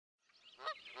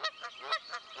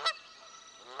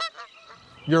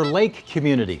Your lake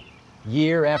community.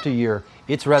 Year after year,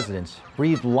 its residents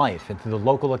breathe life into the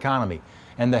local economy,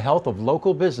 and the health of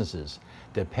local businesses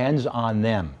depends on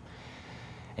them.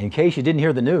 In case you didn't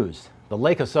hear the news, the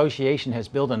Lake Association has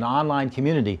built an online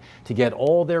community to get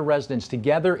all their residents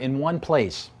together in one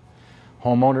place.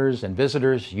 Homeowners and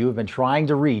visitors you have been trying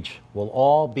to reach will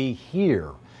all be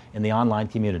here in the online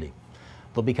community.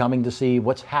 They'll be coming to see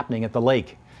what's happening at the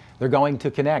lake. They're going to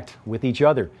connect with each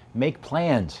other, make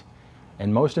plans,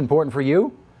 and most important for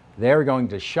you, they're going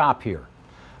to shop here.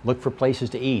 Look for places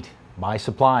to eat, buy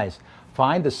supplies,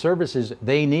 find the services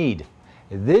they need.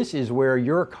 This is where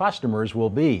your customers will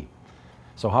be.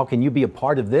 So how can you be a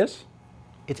part of this?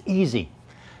 It's easy.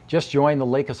 Just join the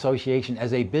Lake Association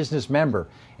as a business member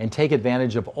and take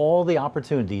advantage of all the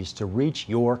opportunities to reach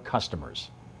your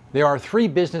customers. There are 3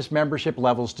 business membership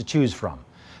levels to choose from.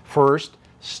 First,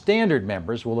 standard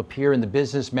members will appear in the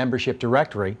business membership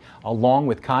directory along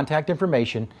with contact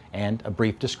information and a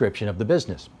brief description of the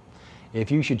business.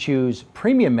 If you should choose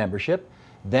premium membership,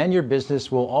 then your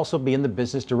business will also be in the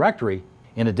business directory.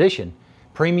 In addition,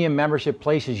 premium membership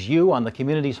places you on the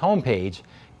community's homepage,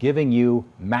 giving you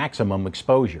maximum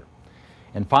exposure.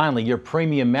 And finally, your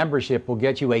premium membership will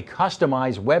get you a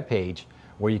customized web page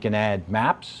where you can add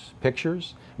maps,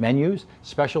 pictures, menus,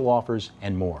 special offers,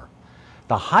 and more.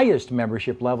 The highest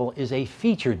membership level is a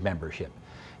featured membership.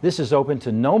 This is open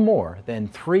to no more than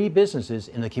 3 businesses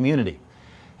in the community.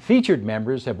 Featured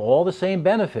members have all the same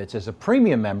benefits as a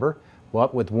premium member,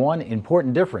 but with one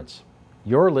important difference.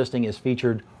 Your listing is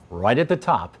featured right at the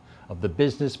top of the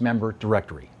business member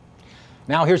directory.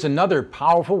 Now here's another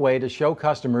powerful way to show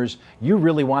customers you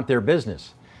really want their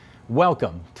business.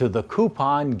 Welcome to the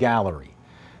Coupon Gallery.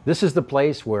 This is the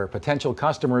place where potential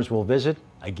customers will visit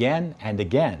again and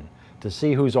again to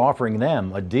see who's offering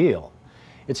them a deal.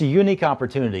 It's a unique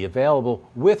opportunity available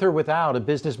with or without a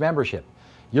business membership.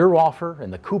 Your offer in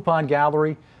the Coupon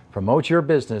Gallery promotes your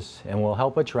business and will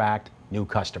help attract new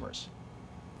customers.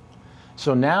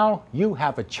 So now you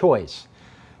have a choice.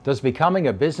 Does becoming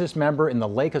a business member in the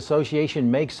Lake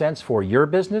Association make sense for your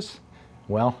business?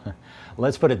 Well,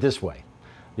 let's put it this way.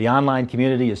 The online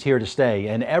community is here to stay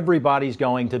and everybody's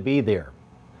going to be there.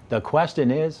 The question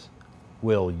is,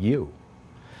 will you?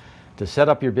 To set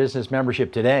up your business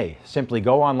membership today, simply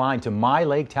go online to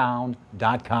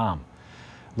Mylaketown.com.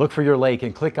 Look for your lake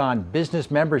and click on Business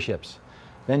Memberships.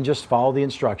 Then just follow the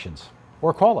instructions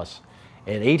or call us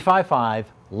at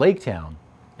 855-LAKETOWN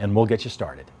and we'll get you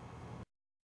started.